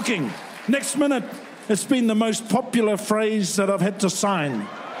only joking. Next minute, it's been the most popular phrase that I've had to sign.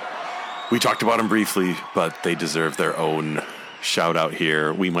 We talked about them briefly, but they deserve their own shout out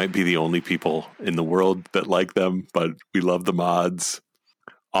here. We might be the only people in the world that like them, but we love the mods.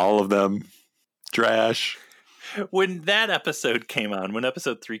 All of them. Trash. When that episode came on, when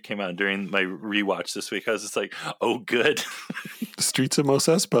episode 3 came on during my rewatch this week, I was just like, oh, good. The streets of Mos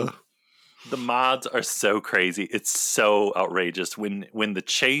Espa. The mods are so crazy. It's so outrageous. When the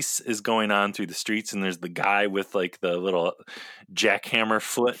chase is going on through the streets and there's the guy with like the little jackhammer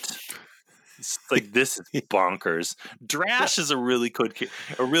foot. It's like, this is bonkers. Drash is a really cool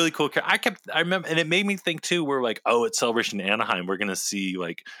character. I remember, and it made me think too, we're like, oh, at Celebration Anaheim, we're going to see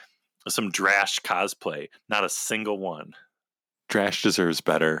like some Drash cosplay. Not a single one. Drash deserves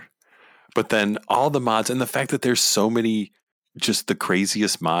better. But then all the mods, and the fact that there's so many, just the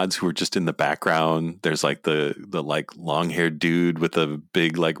craziest mods who are just in the background. There's like the like long haired dude with a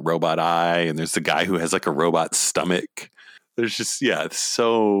big like robot eye, and there's the guy who has like a robot stomach. There's just,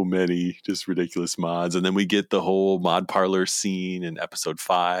 so many just ridiculous mods. And then we get the whole mod parlor scene in episode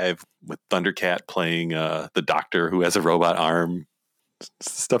 5 with Thundercat playing the doctor who has a robot arm.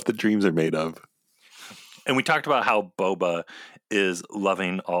 It's stuff that dreams are made of. And we talked about how Boba is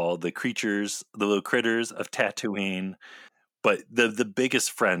loving all the creatures, the little critters of Tatooine. But the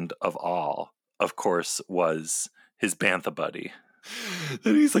biggest friend of all, of course, was his Bantha buddy.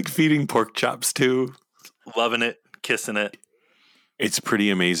 And he's like feeding pork chops too. Loving it, kissing it. It's pretty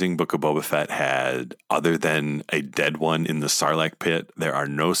amazing. Book of Boba Fett had, other than a dead one in the Sarlacc pit, there are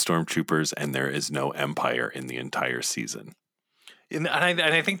no stormtroopers and there is no Empire in the entire season. And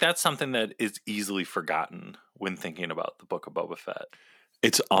I think that's something that is easily forgotten when thinking about the Book of Boba Fett.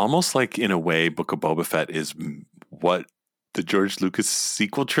 It's almost like, in a way, Book of Boba Fett is what the George Lucas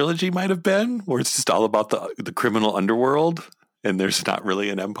sequel trilogy might have been, where it's just all about the criminal underworld and there's not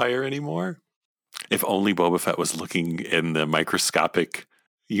really an empire anymore. If only Boba Fett was looking in the microscopic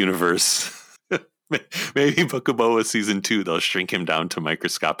universe. Maybe Book of Boba season 2, they'll shrink him down to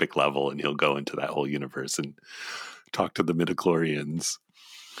microscopic level and he'll go into that whole universe and talk to the midichlorians.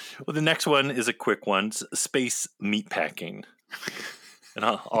 Well, the next one is a quick one. Space meatpacking. And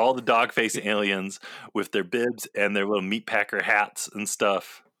all the dog-faced aliens with their bibs and their little meatpacker hats and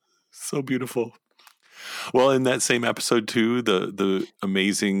stuff. So beautiful. Well, in that same episode too, the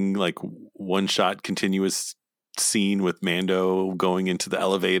amazing like one-shot continuous scene with Mando going into the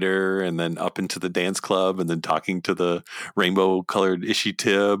elevator and then up into the dance club and then talking to the rainbow-colored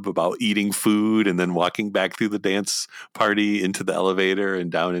Ishi-Tib about eating food and then walking back through the dance party into the elevator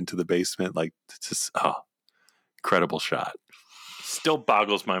and down into the basement. Like, it's just, incredible shot. Still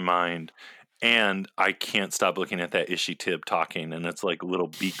boggles my mind. And I can't stop looking at that Ishi-Tib talking, and it's like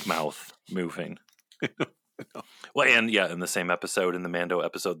little beak mouth moving. Well, and in the same episode, in the Mando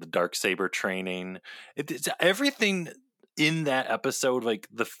episode, the Darksaber training, it's everything in that episode. Like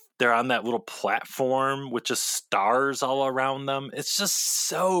they're on that little platform with just stars all around them. It's just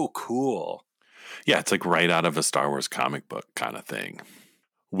so cool. Yeah, it's like right out of a Star Wars comic book kind of thing.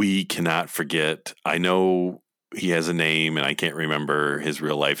 We cannot forget. I know he has a name, and I can't remember his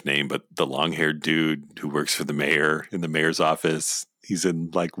real life name, but the long-haired dude who works for the mayor in the mayor's office. He's in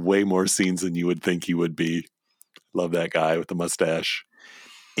like way more scenes than you would think he would be. Love that guy with the mustache.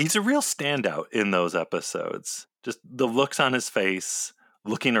 He's a real standout in those episodes. Just the looks on his face,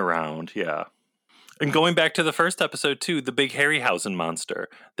 looking around. Yeah. And going back to the first episode too, the big Harryhausen monster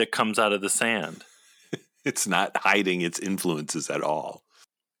that comes out of the sand. It's not hiding its influences at all.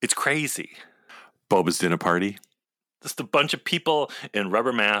 It's crazy. Boba's dinner party. Just a bunch of people in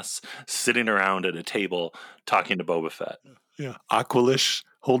rubber masks sitting around at a table talking to Boba Fett. Yeah. Aqualish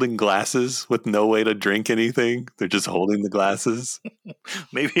holding glasses with no way to drink anything. They're just holding the glasses.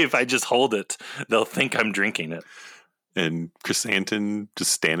 Maybe if I just hold it, they'll think I'm drinking it. And Chrysanthemum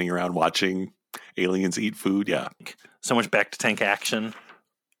just standing around watching aliens eat food. Yeah. So much back to tank action.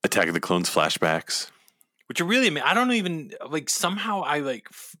 Attack of the Clones flashbacks. Which are really, I don't even, like, somehow I, like,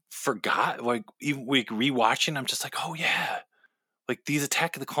 forgot, like, even like, rewatching, I'm just like, oh, yeah. Like, these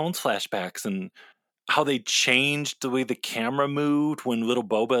Attack of the Clones flashbacks and how they changed the way the camera moved when little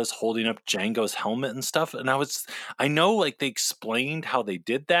Boba is holding up Jango's helmet and stuff. And I know, like, they explained how they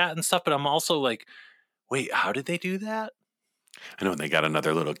did that and stuff, but I'm also like, wait, how did they do that? I know, and they got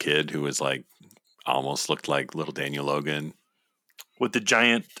another little kid who was, like, almost looked like little Daniel Logan. With the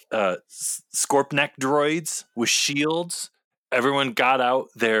giant scorp neck droids with shields. Everyone got out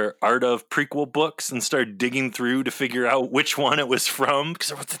their Art of prequel books and started digging through to figure out which one it was from,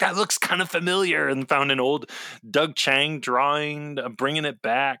 because that looks kind of familiar, and found an old Doug Chiang drawing, bringing it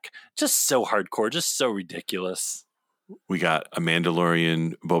back. Just so hardcore, just so ridiculous. We got a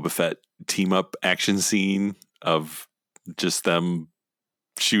Mandalorian Boba Fett team up action scene of just them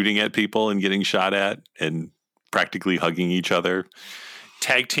shooting at people and getting shot at and practically hugging each other.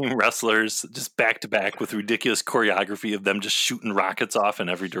 Tag team wrestlers just back to back with ridiculous choreography of them just shooting rockets off in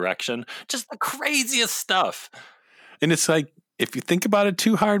every direction. Just the craziest stuff. And it's like, if you think about it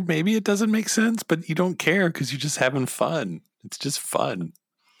too hard, maybe it doesn't make sense, but you don't care because you're just having fun. It's just fun.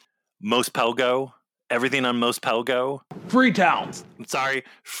 Mos Pelgo. Everything on Mos Pelgo. Freetown. I'm sorry,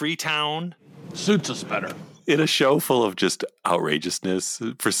 Freetown. Suits us better. In a show full of just outrageousness,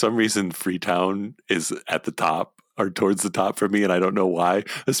 for some reason, Freetown is at the top. Or towards the top for me, and I don't know why.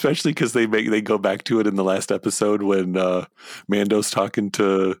 Especially because they go back to it in the last episode when Mando's talking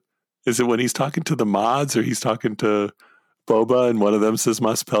to. Is it when he's talking to the mods or he's talking to Boba, and one of them says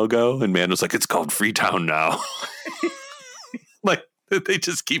Mos Pelgo, and Mando's like, "It's called Freetown now." Like they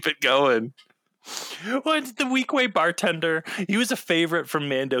just keep it going. Well, it's the Weequay bartender. He was a favorite from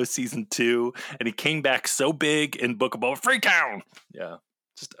Mando season 2, and he came back so big in Book of Boba Freetown. Yeah,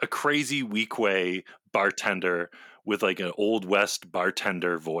 just a crazy Weequay bartender with like an Old West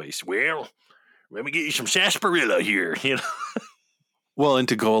bartender voice. Well, let me get you some sarsaparilla here, you know. Well, and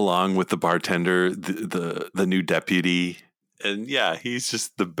to go along with the bartender, the new deputy, and yeah, he's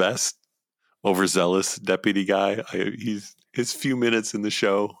just the best overzealous deputy guy. His few minutes in the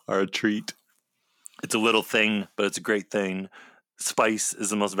show are a treat. It's a little thing, but it's a great thing. Spice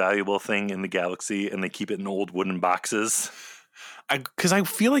is the most valuable thing in the galaxy, and they keep it in old wooden boxes. Because I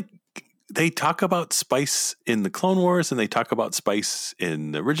feel like they talk about spice in the Clone Wars and they talk about spice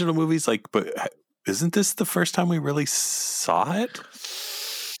in the original movies. Like, but isn't this the first time we really saw it?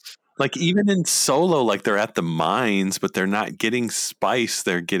 Like, even in Solo, like they're at the mines, but they're not getting spice;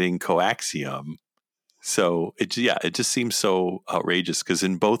 they're getting coaxium. So it just seems so outrageous because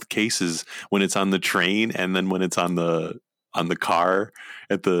in both cases, when it's on the train and then when it's on the car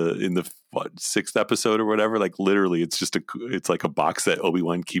in the 6th episode or whatever, like literally it's like a box that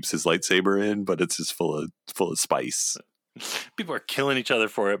Obi-Wan keeps his lightsaber in, but it's just full of spice. People are killing each other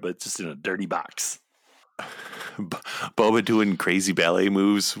for it, but it's just in a dirty box. Boba doing crazy ballet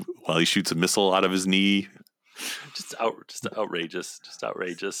moves while he shoots a missile out of his knee. Just outrageous.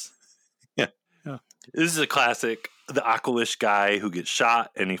 Yeah. This is a classic. The Aqualish guy who gets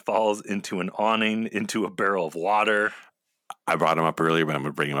shot and he falls into an awning, into a barrel of water. I brought him up earlier, but I'm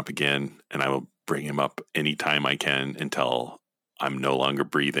going to bring him up again, and I will bring him up anytime I can until I'm no longer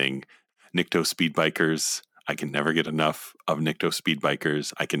breathing. Nikto Speed Bikers. I can never get enough of Nikto Speed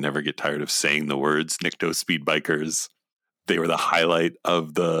Bikers. I can never get tired of saying the words Nikto Speed Bikers. They were the highlight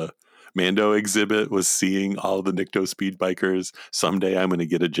of the Mando exhibit, was seeing all the Nikto Speed Bikers. Someday I'm going to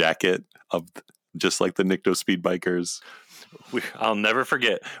get a jacket of just like the Nikto Speed Bikers. I'll never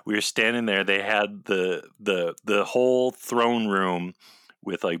forget. We were standing there. They had the whole throne room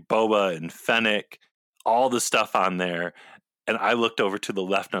with like Boba and Fennec, all the stuff on there. And I looked over to the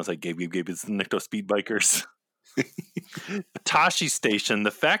left and I was like, Gabe, it's the Nikto Speed Bikers. Tashi Station,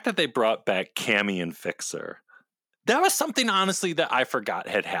 the fact that they brought back Cammy and Fixer, that was something, honestly, that I forgot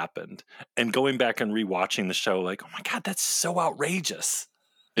had happened. And going back and rewatching the show, like, oh my God, that's so outrageous.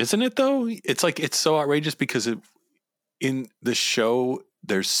 Isn't it, though? It's like, it's so outrageous because in the show,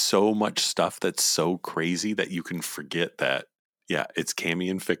 there's so much stuff that's so crazy that you can forget that, yeah, it's Cammy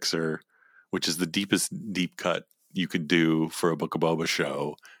and Fixer, which is the deepest deep cut you could do for a Book of Boba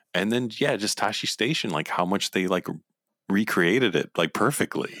show. And then, yeah, just Tashi Station, like how much they like recreated it like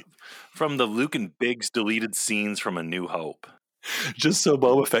perfectly. From the Luke and Biggs deleted scenes from A New Hope. Just so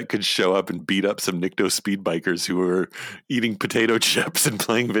Boba Fett could show up and beat up some Nikto Speed Bikers who were eating potato chips and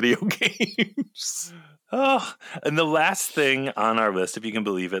playing video games. Oh, and the last thing on our list, if you can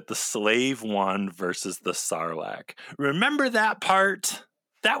believe it, the Slave One versus the Sarlacc. Remember that part?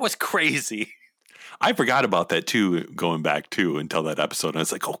 That was crazy. I forgot about that too, going back too until that episode. And I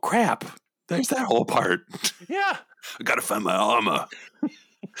was like, oh crap, there's that whole part. Yeah. I gotta find my armor.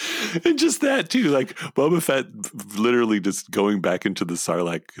 And just that too, like Boba Fett literally just going back into the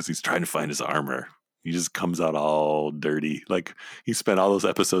Sarlacc because he's trying to find his armor. He just comes out all dirty. Like he spent all those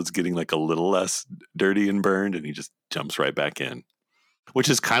episodes getting like a little less dirty and burned, and he just jumps right back in. Which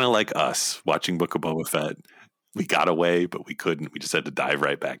is kind of like us watching Book of Boba Fett. We got away, but we couldn't. We just had to dive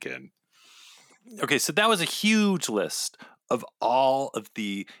right back in. Okay, so that was a huge list of all of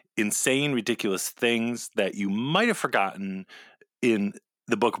the insane, ridiculous things that you might have forgotten in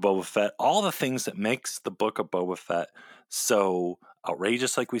the Book of Boba Fett, all the things that makes the Book of Boba Fett so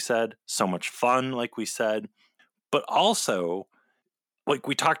outrageous, like we said, so much fun, like we said, but also, like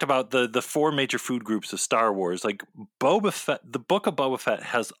we talked about the 4 major food groups of Star Wars, like Boba Fett, the Book of Boba Fett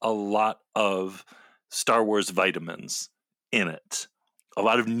has a lot of Star Wars vitamins in it, a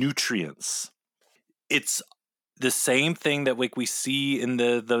lot of nutrients. It's the same thing that like we see in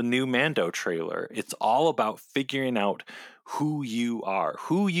the new Mando trailer. It's all about figuring out who you are,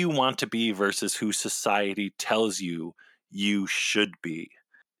 who you want to be versus who society tells you should be.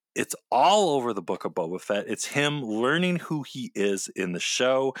 It's all over the Book of Boba Fett. It's him learning who he is in the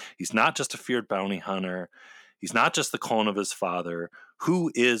show. He's not just a feared bounty hunter. He's not just the clone of his father.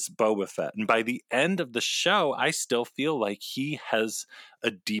 Who is Boba Fett? And by the end of the show, I still feel like he has a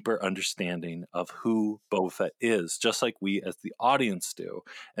deeper understanding of who Boba Fett is, just like we as the audience do.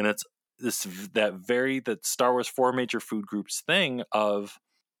 And it's that Star Wars 4 major food groups thing of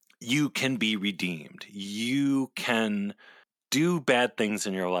you can be redeemed. You can do bad things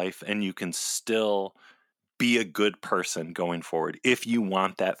in your life and you can still be a good person going forward if you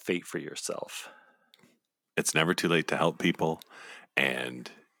want that fate for yourself. It's never too late to help people, and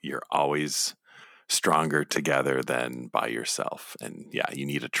you're always stronger together than by yourself. And yeah, you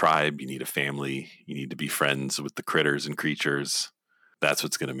need a tribe, you need a family, you need to be friends with the critters and creatures. That's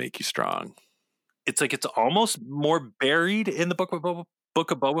what's going to make you strong. It's like it's almost more buried in the Book of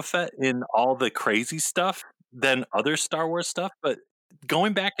Boba Fett in all the crazy stuff than other Star Wars stuff. But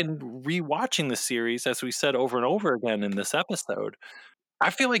going back and rewatching the series, as we said over and over again in this episode, I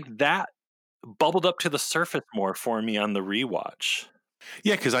feel like that bubbled up to the surface more for me on the rewatch.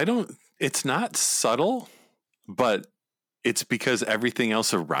 Yeah, because it's not subtle, but it's because everything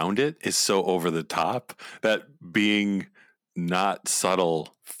else around it is so over the top that being not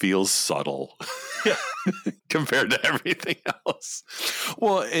subtle feels subtle compared to everything else.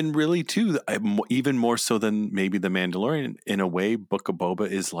 Well, and really too, even more so than maybe The Mandalorian, in a way, Book of Boba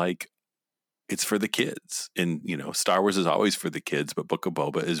is like, it's for the kids. And, Star Wars is always for the kids, but Book of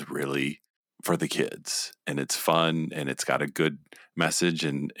Boba is really for the kids, and it's fun, and it's got a good message,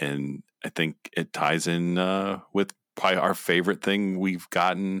 and I think it ties in with probably our favorite thing we've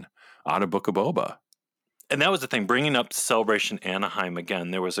gotten out of Book of Boba. And that was the thing, bringing up Celebration Anaheim again,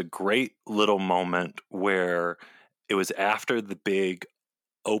 there was a great little moment where it was after the big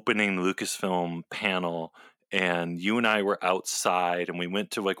opening Lucasfilm panel, and you and I were outside, and we went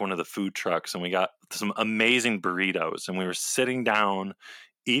to like one of the food trucks, and we got some amazing burritos, and we were sitting down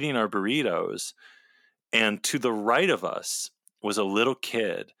eating our burritos, and to the right of us was a little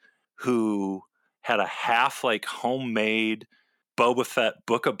kid who had a half like homemade Boba Fett,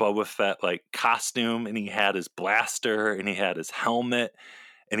 Book of Boba Fett like costume, and he had his blaster and he had his helmet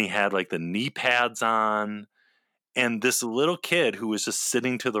and he had like the knee pads on, and this little kid who was just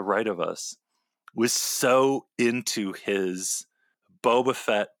sitting to the right of us was so into his Boba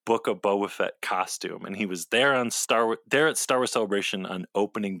Fett, Book of Boba Fett costume, and he was there at Star Wars Celebration on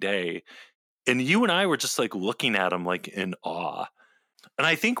opening day, and you and I were just like looking at him like in awe. And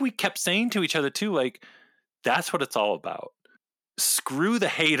I think we kept saying to each other too, like, that's what it's all about. Screw the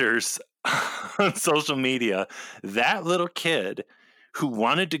haters on social media. That little kid who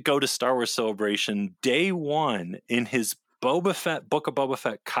wanted to go to Star Wars Celebration day one in his Boba Fett, Book of Boba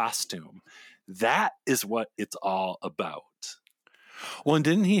Fett costume, that is what it's all about. Well, and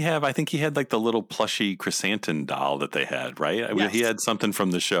didn't he have, I think he had like the little plushy chrysanthemum doll that they had, right? Yes. He had something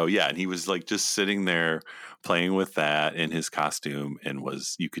from the show. Yeah. And he was like just sitting there playing with that in his costume, and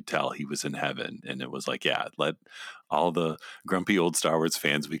you could tell he was in heaven. And it was like, yeah, let all the grumpy old Star Wars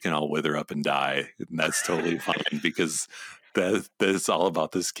fans, we can all wither up and die. And that's totally fine, because that's all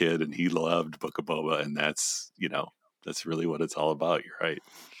about this kid, and he loved Book of Boba. And that's really what it's all about. You're right.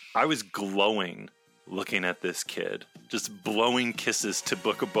 I was glowing looking at this kid, just blowing kisses to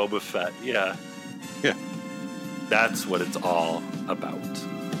Book of Boba Fett. Yeah. That's what it's all about.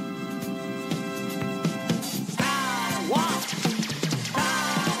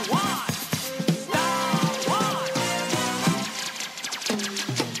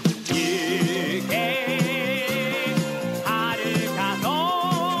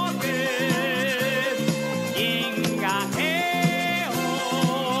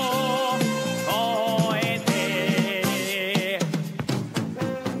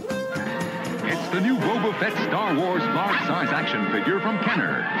 Fett Star Wars large-size action figure from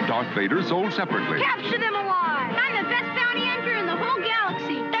Kenner. Darth Vader sold separately. Capture them alive! I'm the best bounty hunter in the whole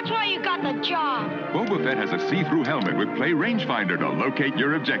galaxy. That's why you got the job. Boba Boba Fett has a see-through helmet with Play Rangefinder to locate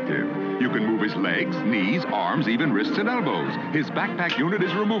your objective. You can move his legs, knees, arms, even wrists and elbows. His backpack unit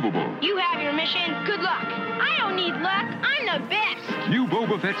is removable. You have your mission. Good luck. I don't need luck. I'm the best. New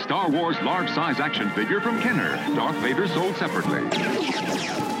Boba Fett Star Wars large-size action figure from Kenner. Darth Vader sold separately.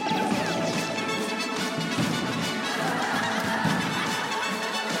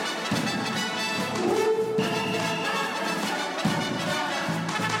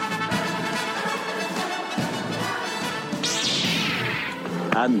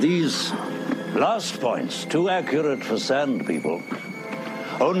 And these blast points, too accurate for sand people.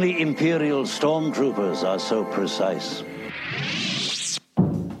 Only Imperial stormtroopers are so precise.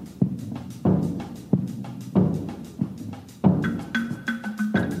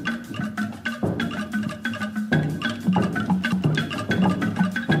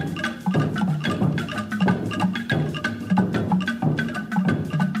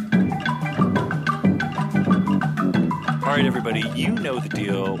 All right, everybody, you know the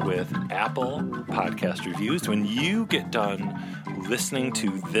deal with Apple Podcast Reviews. When you get done listening to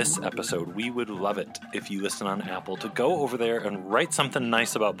this episode, we would love it if you listen on Apple to go over there and write something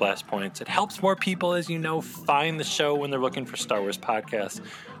nice about Blast Points. It helps more people, as you know, find the show when they're looking for Star Wars podcasts.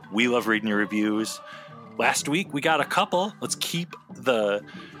 We love reading your reviews. Last week, we got a couple. Let's keep the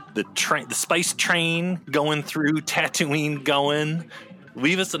spice train going through Tatooine going.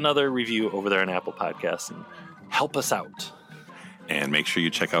 Leave us another review over there on Apple Podcasts and help us out. And make sure you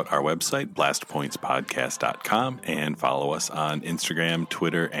check out our website, blastpointspodcast.com, and follow us on Instagram,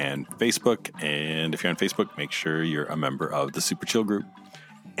 Twitter, and Facebook. And if you're on Facebook, make sure you're a member of the Super Chill group.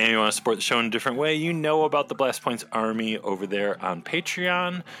 And you want to support the show in a different way, you know about the Blast Points Army over there on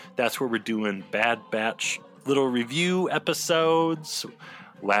Patreon. That's where we're doing Bad Batch little review episodes.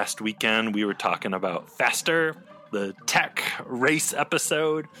 Last weekend, we were talking about Faster, the tech race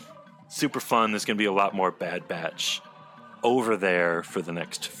episode. Super fun. There's going to be a lot more Bad Batch over there for the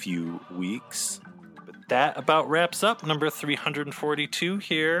next few weeks. But that about wraps up number 342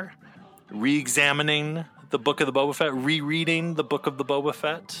 here. Re-examining the Book of the Boba Fett, rereading the Book of the Boba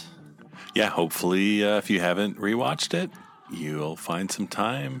Fett. Yeah, hopefully if you haven't rewatched it, you'll find some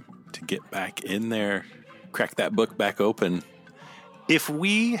time to get back in there, crack that book back open. If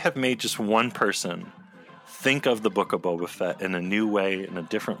we have made just one person think of the Book of Boba Fett in a new way, in a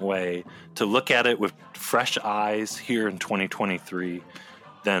different way, to look at it with fresh eyes here in 2023,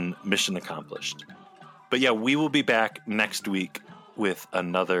 then mission accomplished. But yeah, we will be back next week with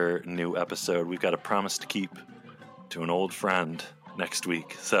another new episode. We've got a promise to keep to an old friend next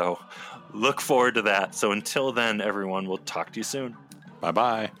week. So look forward to that. So until then, everyone, we'll talk to you soon.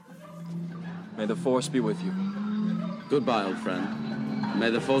 Bye-bye. May the Force be with you. Goodbye, old friend.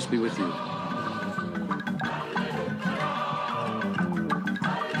 May the Force be with you.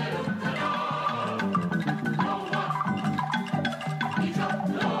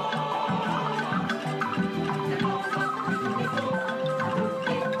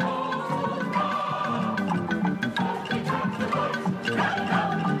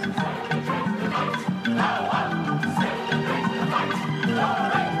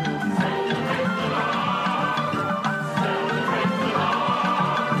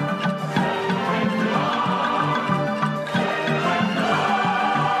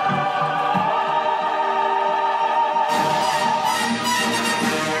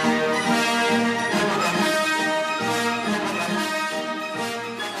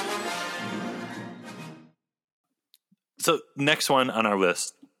 So next one on our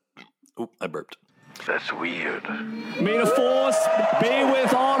list. Oh, I burped. That's weird. May the Force be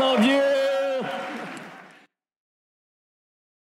with all of you.